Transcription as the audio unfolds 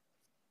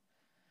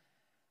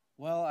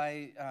Well,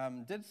 I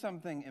did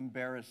something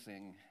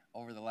embarrassing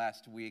over the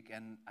last week,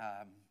 and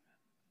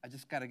I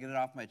just got to get it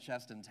off my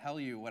chest and tell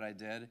you what I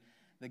did.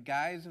 The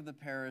guys of the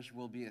parish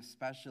will be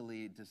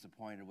especially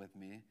disappointed with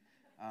me,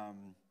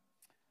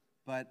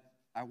 but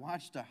I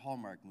watched a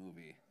Hallmark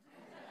movie.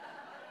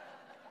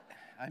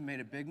 I made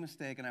a big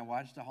mistake, and I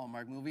watched a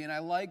Hallmark movie, and I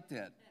liked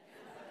it.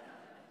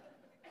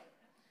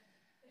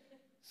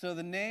 So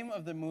the name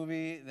of the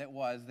movie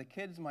the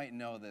kids might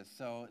know this.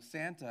 So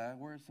Santa,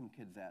 where are some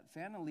kids at?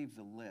 Santa leaves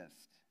a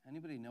list.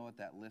 Anybody know what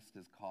that list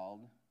is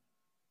called?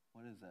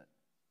 What is it?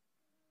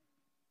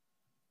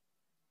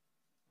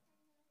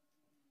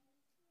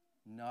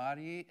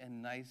 Naughty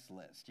and Nice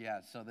List.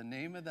 Yeah, so the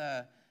name of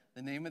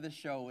the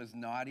show was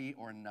Naughty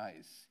or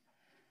Nice.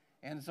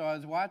 And so I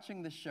was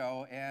watching the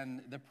show,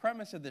 and the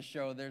premise of the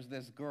show, there's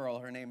this girl,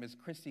 her name is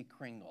Chrissy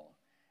Kringle.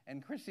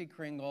 And Chrissy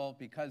Kringle,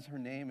 because her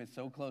name is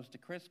so close to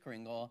Kris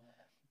Kringle,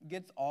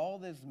 gets all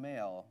this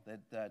mail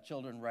that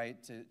children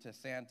write to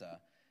Santa,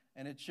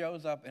 and it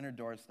shows up in her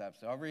doorstep.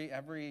 So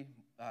every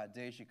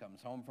day she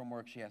comes home from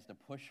work, she has to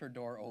push her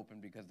door open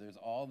because there's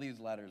all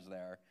these letters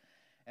there.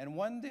 And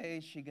one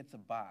day she gets a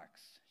box.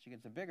 She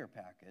gets a bigger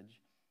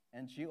package,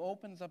 and she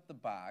opens up the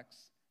box,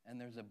 and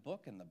there's a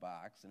book in the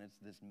box, and it's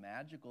this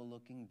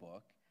magical-looking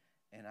book,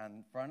 and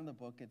on front of the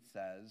book it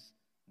says,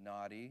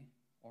 Naughty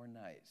or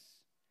Nice.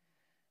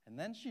 And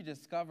then she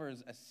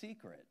discovers a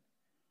secret.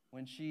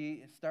 When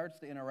she starts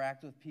to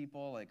interact with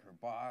people like her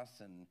boss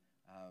and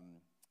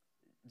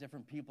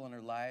different people in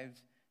her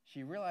lives,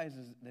 she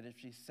realizes that if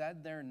she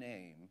said their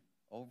name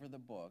over the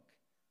book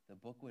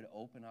would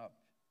open up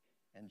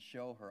and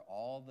show her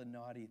all the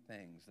naughty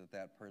things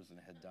that person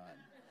had done.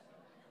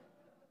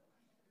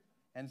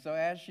 And so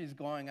as she's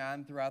going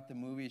on throughout the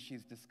movie,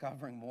 she's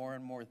discovering more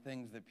and more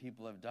things that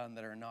people have done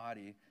that are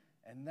naughty.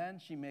 And then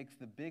she makes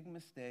the big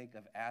mistake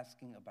of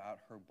asking about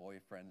her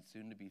boyfriend,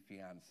 soon-to-be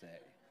fiancé.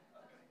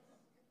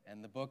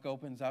 And the book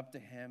opens up to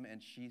him,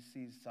 and she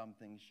sees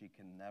something she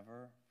can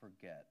never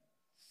forget.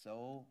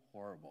 So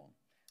horrible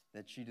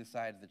that she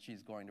decides that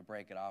she's going to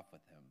break it off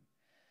with him.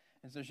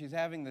 And so she's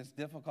having this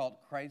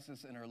difficult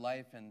crisis in her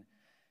life, and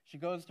she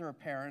goes to her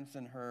parents,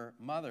 and her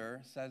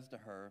mother says to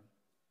her,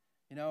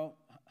 you know,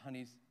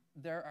 honey,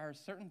 there are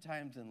certain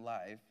times in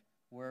life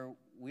where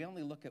we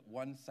only look at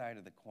one side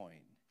of the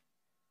coin.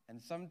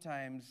 And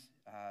sometimes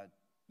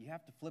you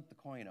have to flip the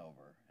coin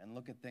over and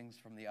look at things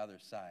from the other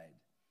side.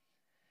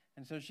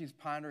 And so she's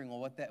pondering, well,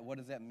 what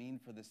does that mean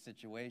for this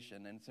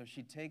situation? And so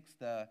she takes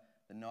the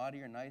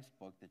Naughty or Nice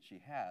book that she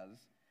has,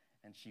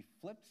 and she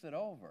flips it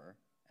over,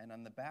 and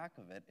on the back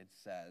of it, it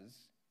says,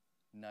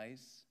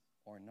 Nice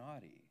or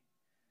Naughty.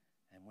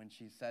 And when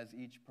she says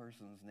each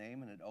person's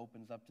name and it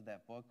opens up to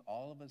that book,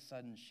 all of a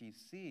sudden she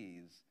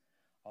sees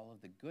all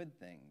of the good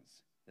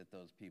things that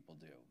those people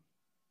do.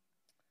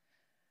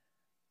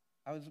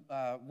 I was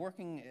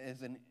working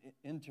as an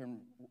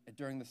intern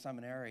during the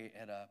seminary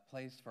at a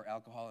place for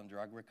alcohol and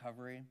drug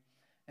recovery,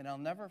 and I'll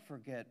never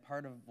forget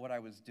part of what I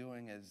was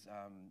doing is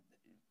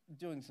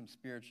doing some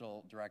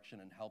spiritual direction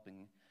and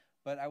helping,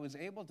 but I was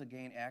able to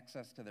gain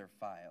access to their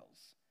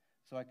files,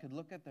 so I could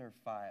look at their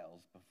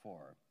files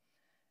before.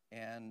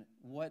 And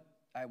what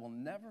I will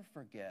never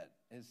forget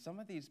is some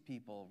of these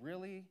people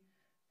really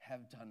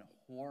have done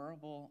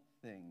horrible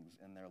things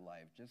in their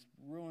life, just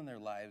ruined their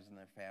lives and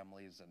their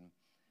families. And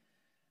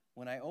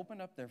when I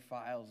opened up their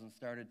files and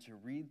started to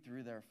read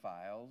through their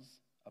files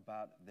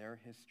about their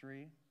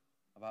history,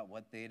 about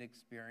what they'd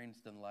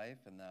experienced in life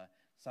and the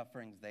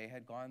sufferings they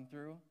had gone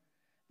through,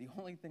 the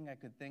only thing I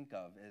could think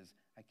of is,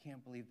 I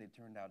can't believe they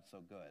turned out so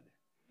good.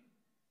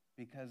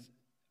 Because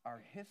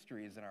our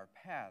histories and our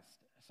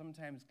past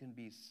sometimes can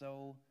be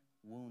so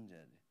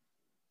wounded.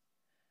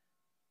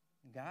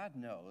 God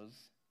knows,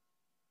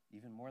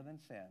 even more than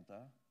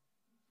Santa,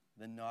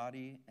 the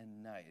naughty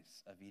and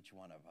nice of each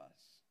one of us.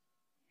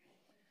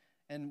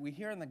 And we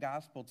hear in the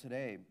gospel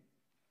today,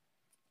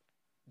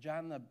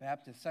 John the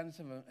Baptist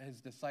sends his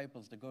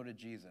disciples to go to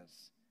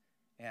Jesus.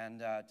 And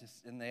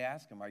they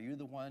ask him, are you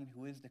the one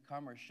who is to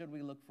come, or should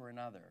we look for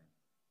another?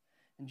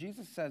 And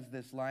Jesus says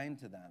this line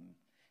to them.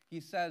 He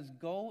says,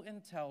 go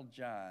and tell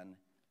John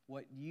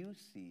what you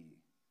see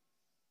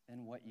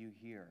and what you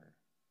hear.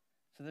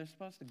 So they're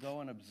supposed to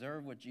go and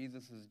observe what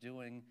Jesus is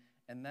doing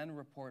and then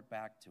report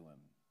back to him.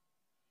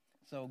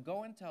 So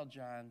go and tell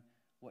John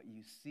what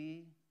you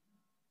see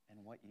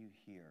and what you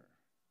hear.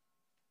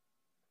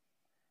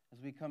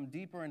 As we come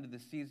deeper into the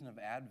season of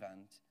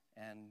Advent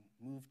and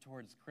move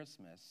towards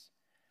Christmas,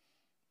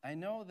 I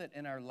know that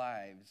in our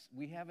lives,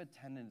 we have a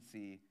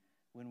tendency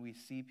when we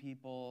see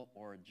people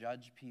or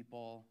judge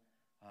people,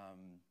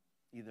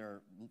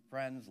 either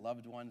friends,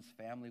 loved ones,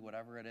 family,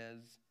 whatever it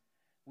is,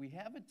 we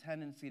have a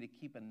tendency to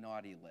keep a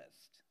naughty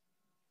list,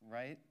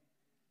 right?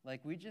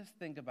 Like we just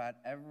think about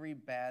every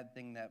bad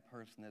thing that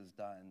person has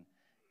done,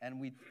 and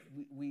we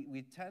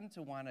tend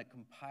to want to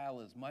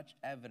compile as much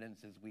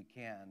evidence as we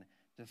can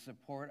to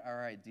support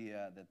our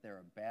idea that they're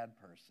a bad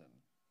person.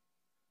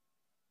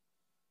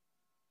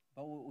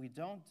 But what we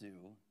don't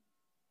do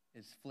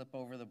is flip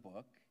over the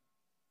book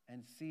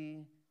and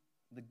see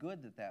the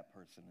good that that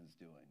person is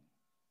doing.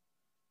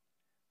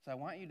 So I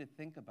want you to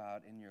think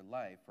about in your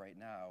life right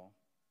now,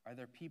 are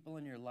there people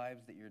in your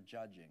lives that you're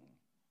judging?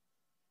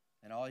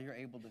 And all you're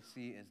able to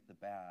see is the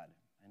bad,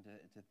 and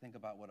to think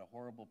about what a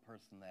horrible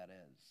person that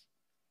is.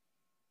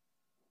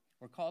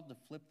 We're called to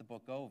flip the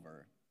book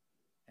over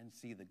and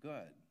see the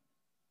good.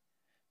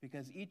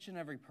 Because each and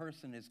every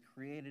person is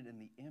created in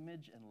the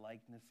image and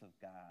likeness of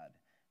God.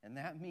 And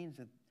that means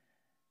that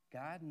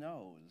God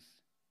knows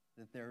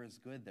that there is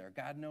good there.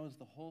 God knows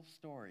the whole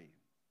story,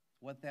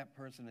 what that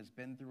person has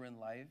been through in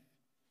life.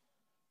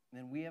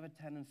 And we have a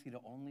tendency to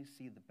only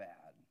see the bad.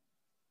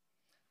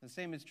 The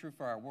same is true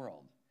for our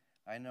world.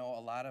 I know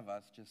a lot of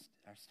us just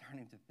are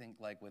starting to think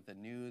like with the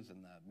news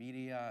and the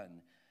media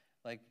and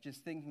like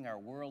just thinking our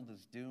world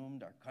is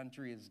doomed, our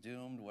country is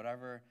doomed,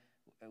 whatever.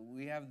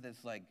 We have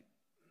this like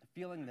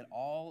feeling that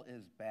all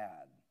is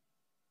bad.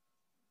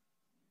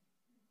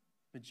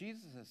 But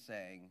Jesus is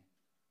saying,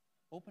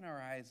 open our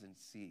eyes and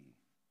see.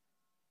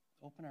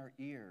 Open our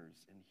ears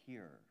and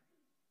hear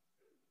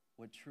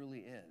what truly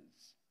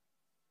is.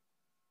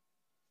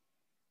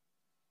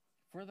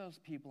 For those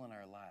people in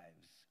our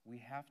lives, we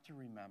have to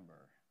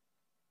remember,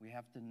 we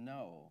have to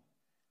know,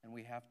 and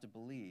we have to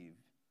believe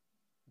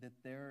that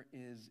there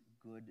is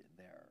good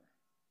there.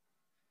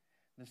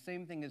 The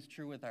same thing is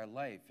true with our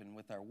life and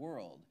with our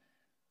world.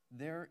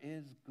 There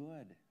is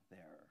good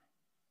there.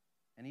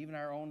 And even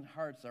our own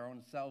hearts, our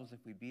own selves, if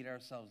we beat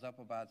ourselves up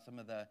about some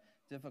of the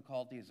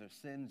difficulties or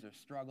sins or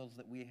struggles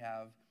that we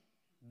have,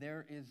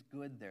 there is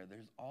good there.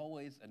 There's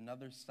always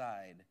another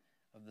side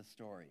of the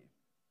story.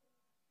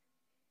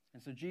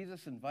 And so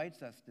Jesus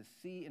invites us to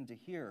see and to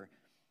hear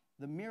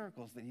the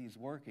miracles that he's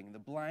working. The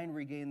blind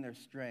regain their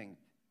strength.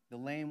 The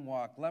lame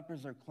walk.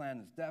 Lepers are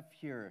cleansed. Deaf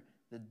hear.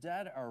 The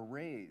dead are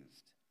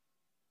raised.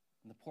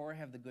 And the poor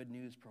have the good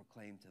news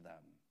proclaimed to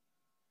them.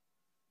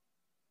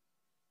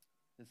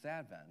 This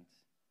Advent,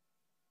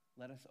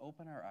 let us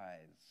open our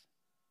eyes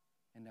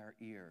and our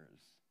ears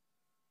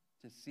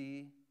to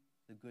see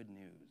the good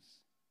news.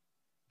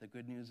 The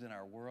good news in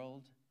our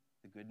world,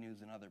 the good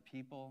news in other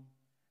people,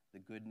 the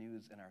good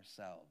news in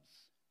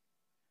ourselves.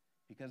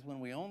 Because when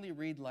we only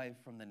read life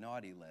from the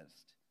naughty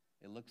list,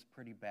 it looks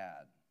pretty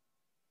bad.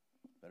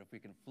 But if we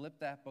can flip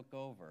that book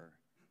over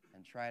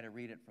and try to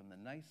read it from the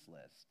nice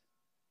list,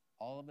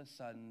 all of a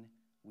sudden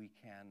we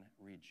can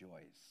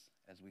rejoice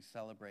as we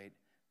celebrate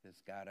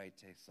this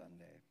Gaudete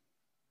Sunday.